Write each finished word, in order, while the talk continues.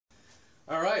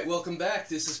Alright, welcome back.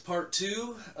 This is part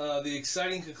 2, the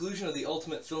exciting conclusion of the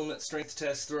Ultimate Filament Strength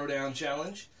Test Throwdown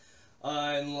Challenge.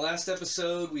 In the last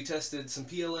episode we tested some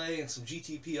PLA and some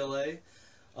GTPLA.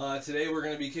 Today we're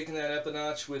going to be kicking that up a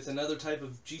notch with another type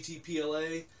of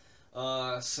GTPLA,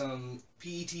 some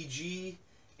PETG,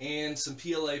 and some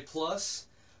PLA Plus.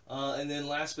 And then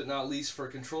last but not least, for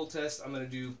a control test, I'm going to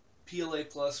do PLA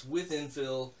Plus with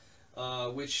infill,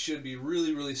 which should be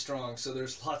really strong. So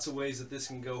there's lots of ways that this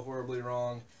can go horribly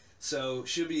wrong. So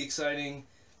should be exciting.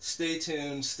 Stay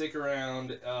tuned, stick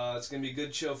around. It's going to be a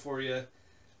good show for you.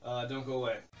 Don't go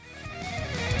away.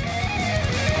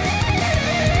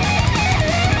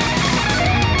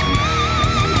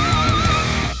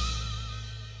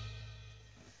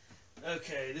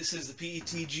 Okay, this is the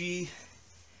PETG,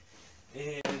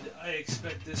 and I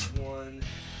expect this one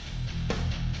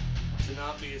to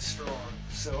not be as strong.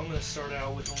 So I'm going to start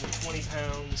out with only 20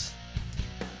 pounds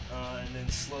and then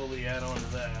slowly add on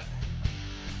to that.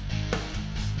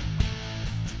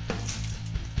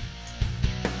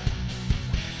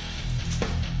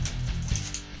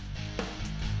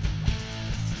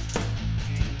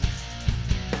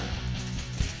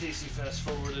 In case you fast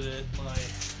forwarded it, my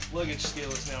luggage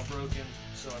scale is now broken,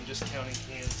 so I'm just counting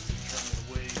cans to determine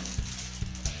the weight.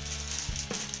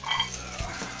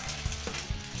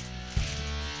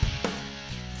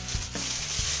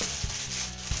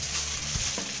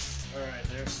 Alright,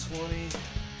 there's 20. Got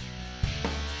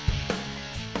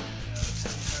a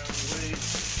 10-pound weight.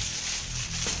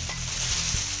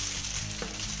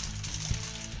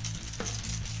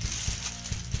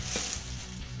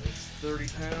 That's 30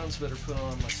 pounds. Better put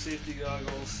on my safety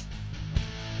goggles.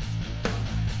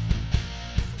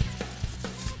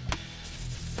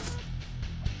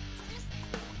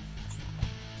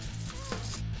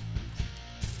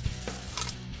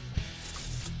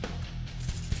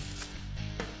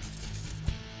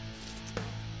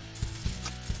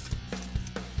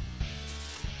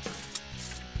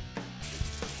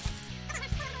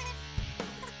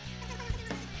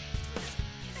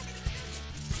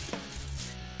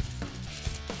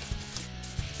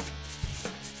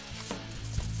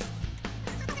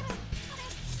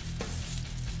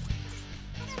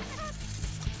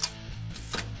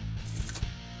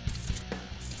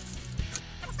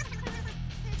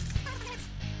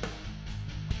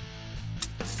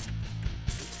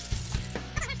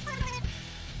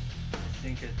 I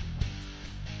think it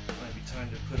might be time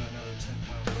to put another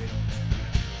 10-pound weight on there.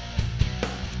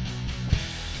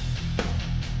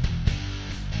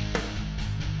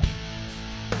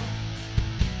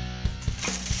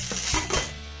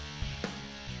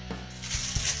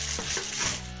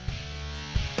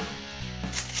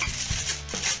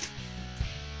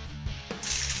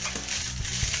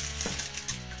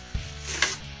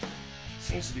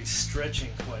 Seems to be stretching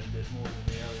quite a bit more than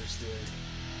the others did.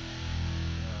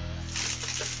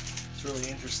 It's really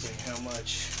interesting how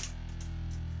much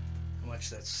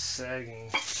that's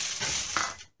sagging.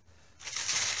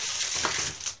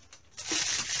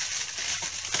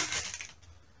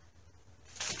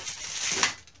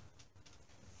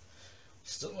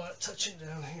 Still not touching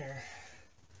down here.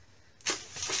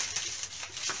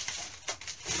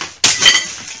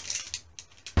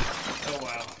 Oh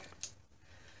wow.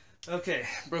 Okay,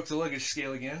 broke the luggage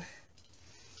scale again,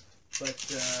 but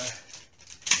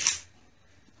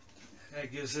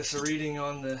that gives us a reading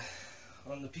on the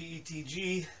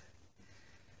PETG.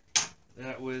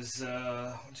 That was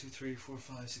 1, 2, 3, 4,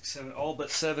 5, 6, 7, all but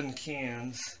 7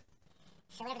 cans.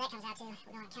 So whatever that comes out to,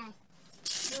 we're going to count.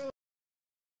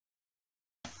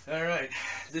 Alright,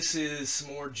 this is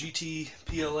some more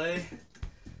GTPLA.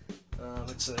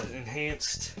 It's an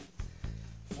enhanced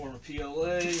form of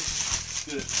PLA.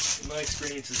 Good. In my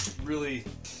experience, it really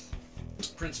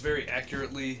prints very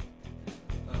accurately.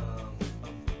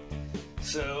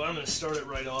 So I'm going to start it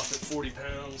right off at 40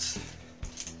 pounds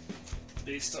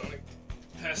based on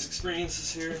past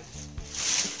experiences here.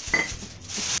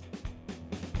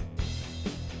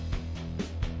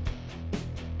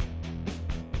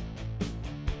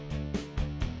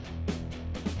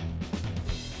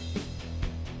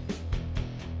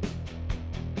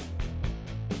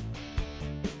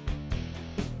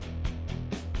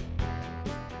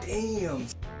 Damn!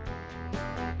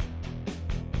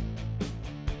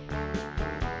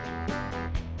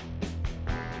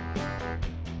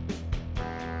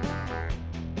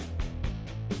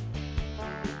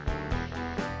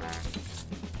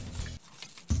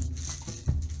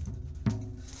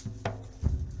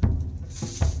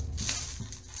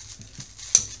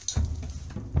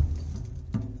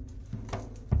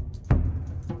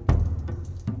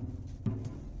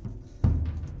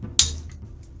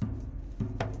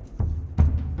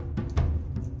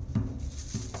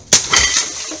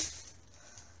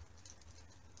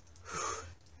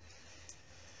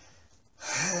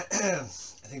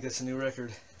 think that's a new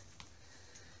record.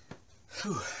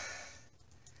 Whew.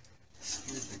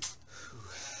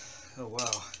 Oh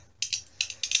wow.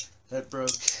 That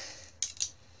broke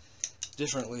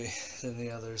differently than the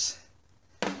others.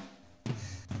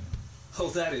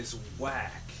 Oh, that is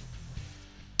whack.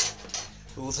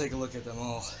 But we'll take a look at them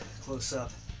all close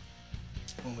up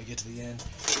when we get to the end.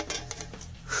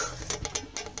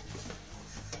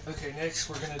 Okay, next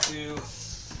we're going to do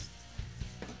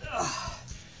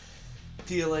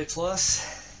PLA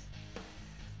Plus.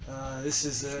 This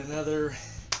is another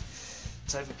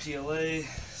type of PLA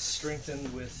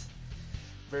strengthened with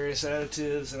various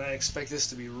additives, and I expect this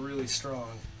to be really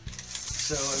strong.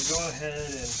 So I've gone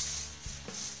ahead and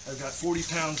I've got 40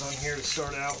 pounds on here to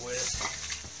start out with.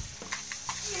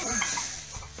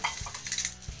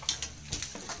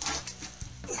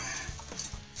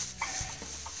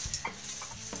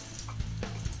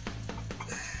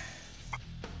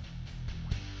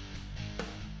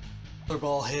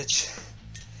 Ball hitch,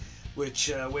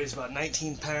 which weighs about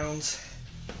 19 pounds,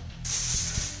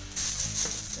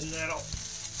 and that'll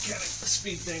kind of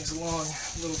speed things along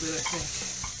a little bit, I think.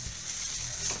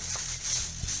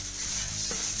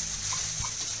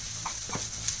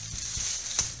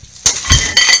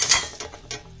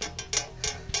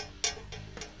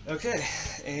 Okay,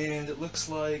 and it looks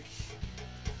like,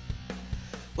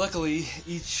 luckily,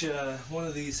 each one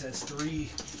of these has 3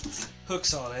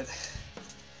 hooks on it.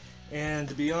 And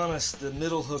to be honest, the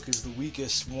middle hook is the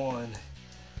weakest one,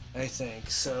 I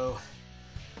think. So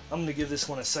I'm going to give this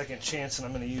one a second chance, and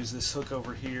I'm going to use this hook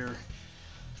over here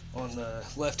on the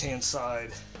left-hand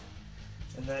side.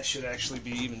 And that should actually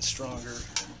be even stronger.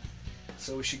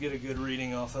 So we should get a good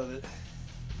reading off of it.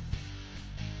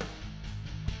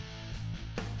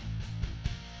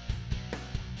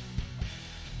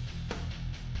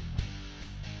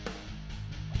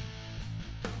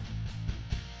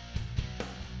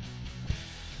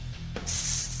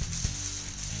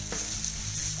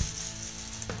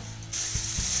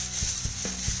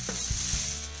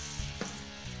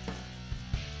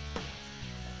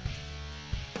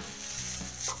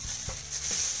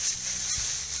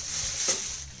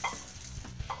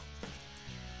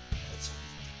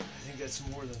 That's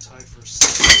more than tied for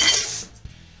second.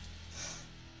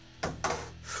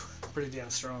 Pretty damn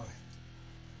strong.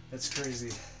 That's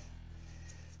crazy.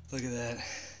 Look at that.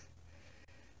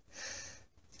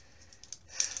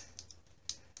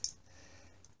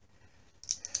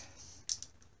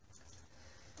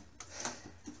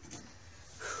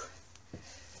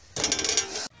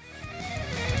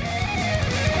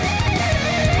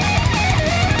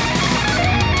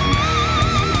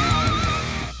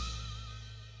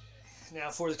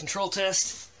 For the control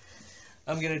test,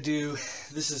 I'm going to do,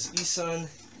 this is eSUN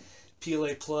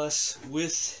PLA Plus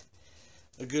with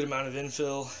a good amount of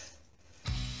infill,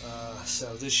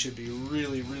 so this should be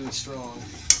really, really strong,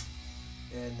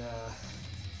 and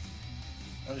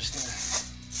I'm just going to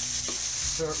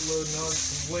start loading on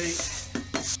some weight.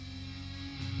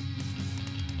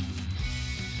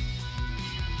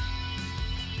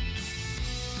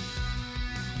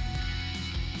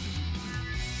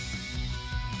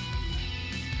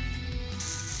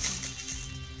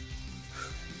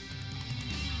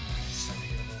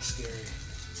 Scary.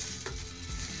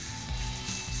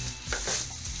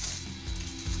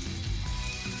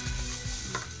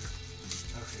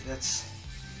 Okay, that's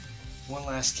one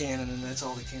last can, and then that's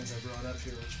all the cans I brought up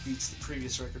here, which beats the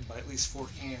previous record by at least 4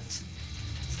 cans.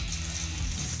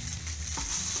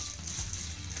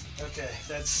 Okay,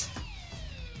 that's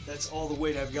all the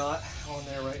weight I've got on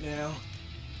there right now,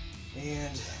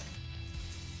 and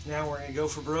now we're gonna go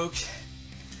for broke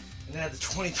and add the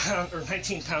 20-pound or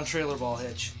 19-pound trailer ball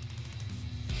hitch.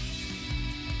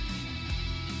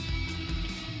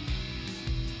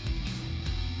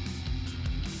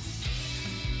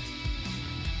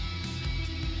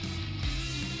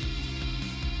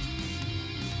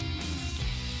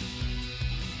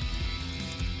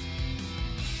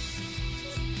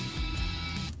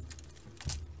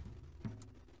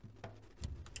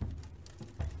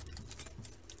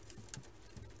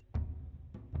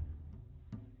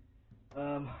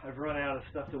 I've run out of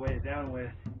stuff to weigh it down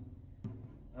with.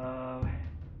 Not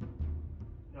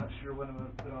sure what I'm going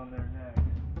to put on there next.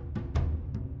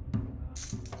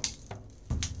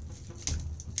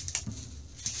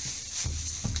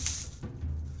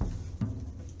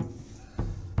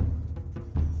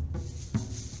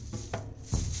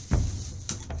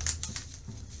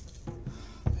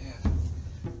 Man,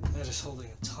 that is holding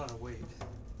a ton of weight.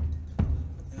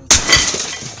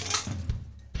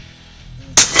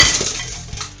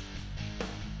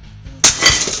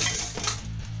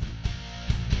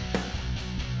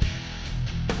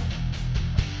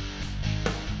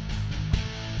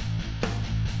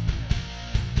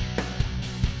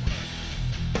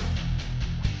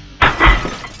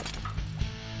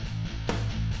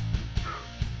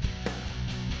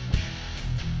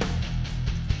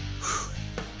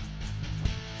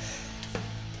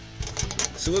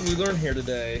 So what did we learn here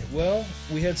today? Well,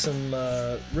 we had some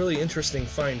really interesting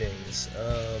findings.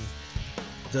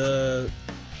 The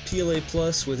PLA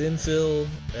Plus with infill,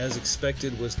 as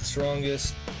expected, was the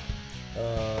strongest.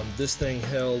 This thing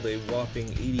held a whopping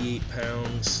 88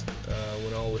 pounds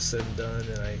when all was said and done,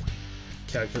 and I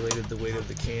calculated the weight of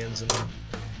the cans and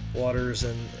waters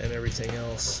and everything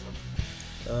else.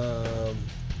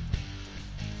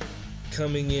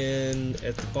 Coming in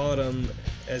at the bottom,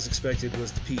 as expected,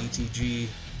 was the PETG.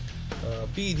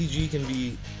 PETG can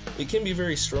be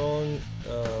very strong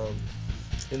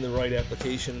in the right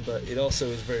application, but it also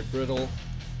is very brittle,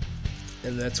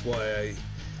 and that's why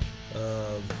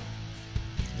I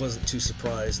wasn't too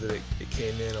surprised that it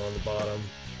came in on the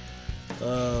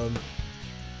bottom.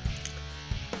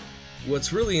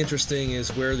 What's really interesting is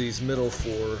where these middle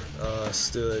four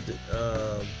stood.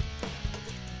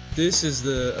 This is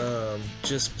the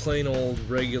just plain old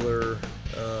regular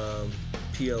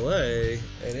PLA,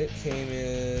 and it came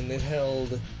in, it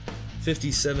held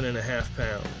 57.5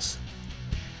 pounds,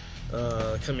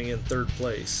 coming in third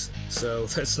place. So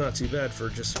that's not too bad for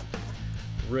just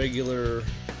regular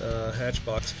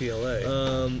Hatchbox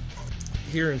PLA.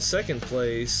 Here in second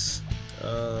place,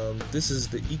 this is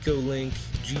the Ecolink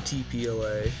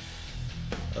GT-PLA,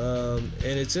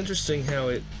 and it's interesting how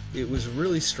it was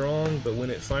really strong, but when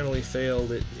it finally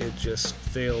failed, it just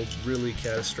failed really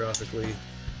catastrophically.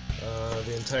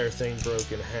 The entire thing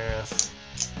broke in half,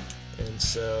 and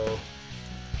so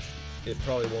it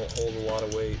probably won't hold a lot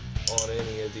of weight on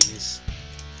any of these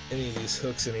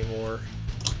hooks anymore.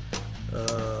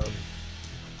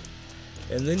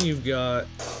 And then you've got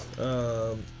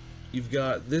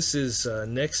this is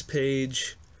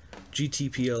Nextpage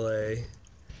GT-PLA.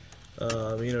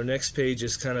 You know, Nextpage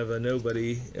is kind of a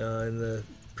nobody in the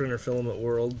printer filament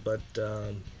world, but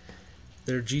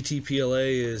their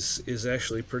GTPLA is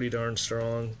actually pretty darn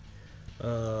strong.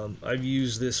 I've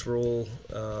used this roll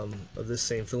of this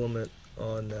same filament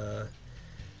on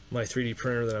my 3D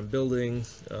printer that I'm building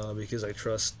because I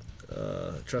trust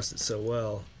it so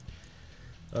well.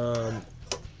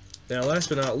 Now, last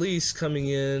but not least, coming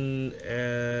in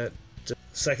at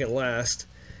second last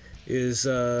is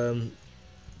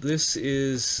this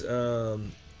is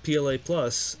PLA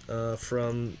Plus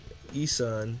from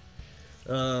eSUN.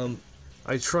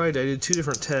 I did two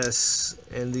different tests,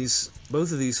 and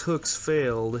both of these hooks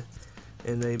failed,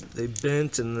 and they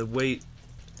bent and the weight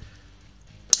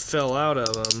fell out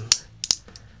of them.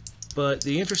 But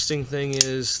the interesting thing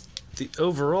is,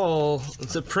 overall,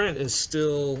 the print is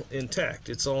still intact.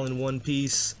 It's all in one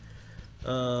piece.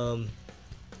 You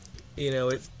know,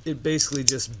 it basically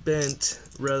just bent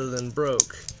rather than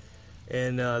broke,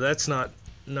 and that's not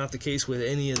the case with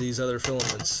any of these other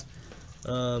filaments.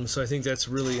 So I think that's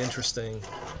really interesting.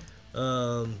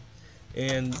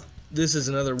 And this is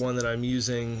another one that I'm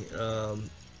using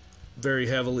very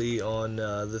heavily on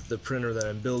the printer that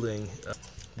I'm building.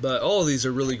 But all of these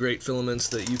are really great filaments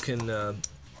that you can,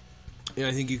 you know,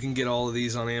 I think you can get all of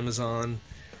these on Amazon,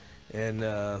 and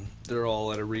they're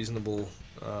all at a reasonable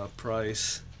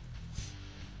price.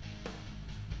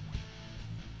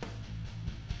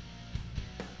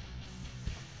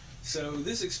 So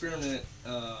this experiment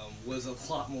was a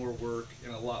lot more work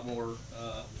and a lot more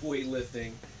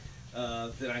weightlifting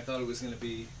than I thought it was going to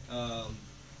be.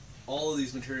 All of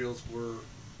these materials were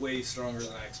way stronger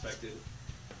than I expected.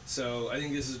 So I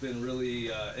think this has been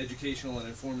really educational and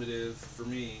informative for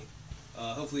me.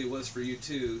 Hopefully it was for you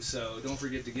too. So don't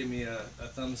forget to give me a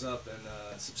thumbs up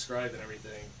and subscribe and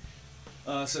everything.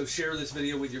 So share this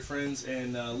video with your friends,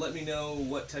 and let me know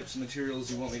what types of materials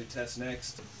you want me to test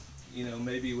next. You know,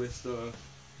 maybe with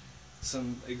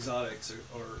some exotics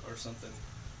or something.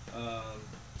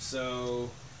 So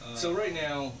right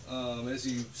now, as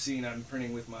you've seen, I'm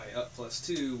printing with my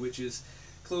Up+2, which is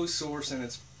closed source, and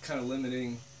it's kind of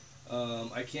limiting.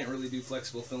 I can't really do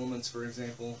flexible filaments, for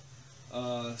example.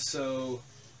 As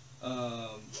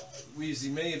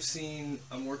you may have seen,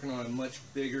 I'm working on a much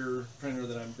bigger printer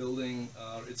that I'm building.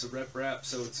 It's a rep wrap,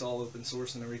 so it's all open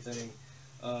source and everything.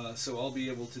 So I'll be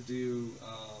able to do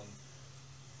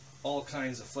all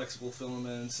kinds of flexible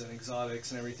filaments and exotics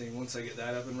and everything once I get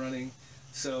that up and running.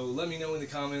 So let me know in the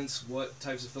comments what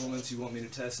types of filaments you want me to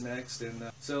test next, and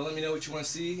so let me know what you want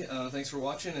to see. Thanks for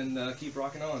watching, and keep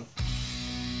rocking on.